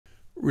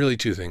Really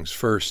two things.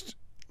 First,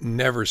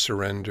 never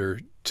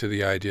surrender to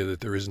the idea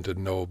that there isn't a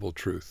knowable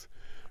truth.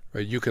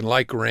 Right? You can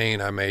like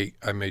rain, I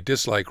may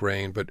dislike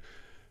rain, but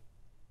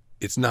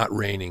it's not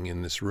raining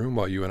in this room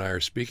while you and I are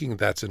speaking.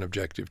 That's an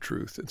objective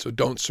truth. And so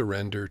don't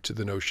surrender to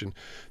the notion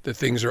that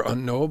things are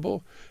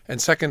unknowable.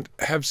 And second,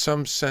 have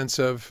some sense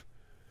of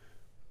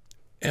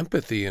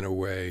empathy in a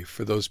way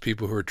for those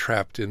people who are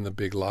trapped in the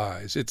big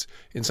lies. It's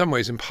in some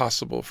ways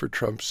impossible for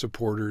Trump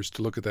supporters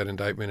to look at that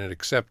indictment and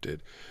accept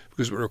it,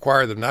 because it would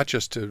require them not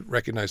just to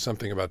recognize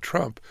something about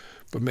Trump,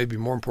 but maybe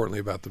more importantly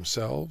about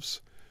themselves,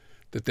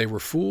 that they were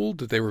fooled,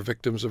 that they were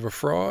victims of a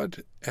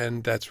fraud,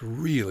 and that's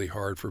really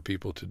hard for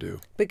people to do.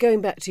 But going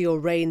back to your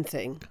rain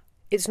thing,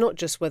 it's not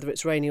just whether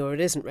it's raining or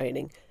it isn't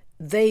raining.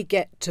 They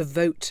get to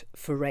vote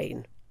for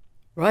rain,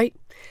 right?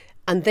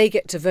 And they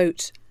get to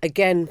vote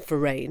again for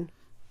rain,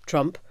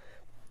 Trump,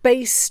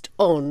 based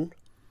on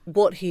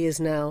what he is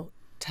now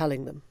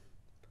telling them.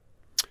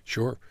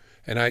 Sure.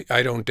 And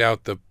I don't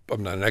doubt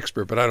I'm not an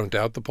expert, but I don't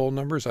doubt the poll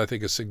numbers. I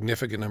think a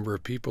significant number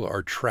of people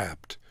are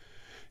trapped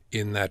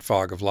in that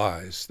fog of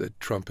lies that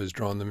Trump has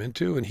drawn them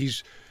into. And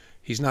he's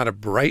not a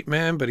bright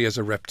man, but he has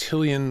a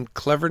reptilian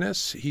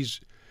cleverness. He's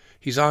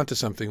onto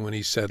something when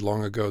he said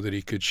long ago that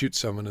he could shoot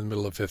someone in the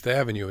middle of Fifth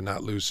Avenue and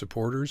not lose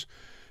supporters,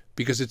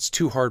 because it's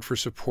too hard for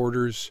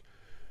supporters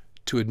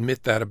to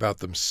admit that about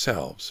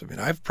themselves. I mean,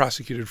 I've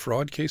prosecuted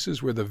fraud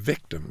cases where the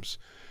victims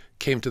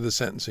came to the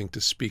sentencing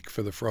to speak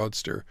for the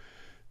fraudster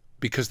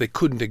because they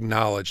couldn't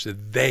acknowledge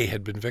that they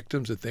had been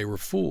victims, that they were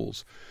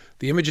fools.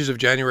 The images of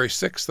January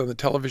 6th on the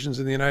televisions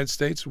in the United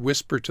States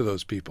whisper to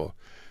those people.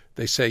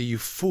 They say, "You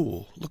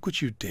fool, look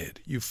what you did,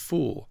 you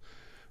fool."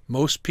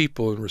 Most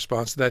people in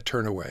response to that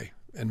turn away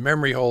and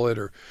memory hole it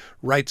or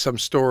write some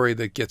story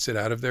that gets it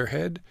out of their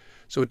head.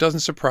 So it doesn't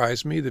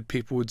surprise me that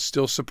people would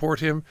still support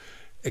him,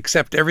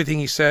 accept everything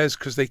he says,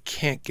 because they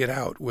can't get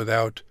out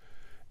without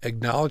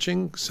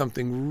acknowledging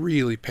something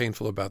really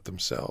painful about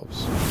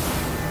themselves.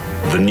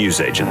 The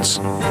Newsagents.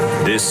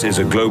 This is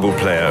a Global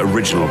Player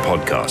original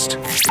podcast.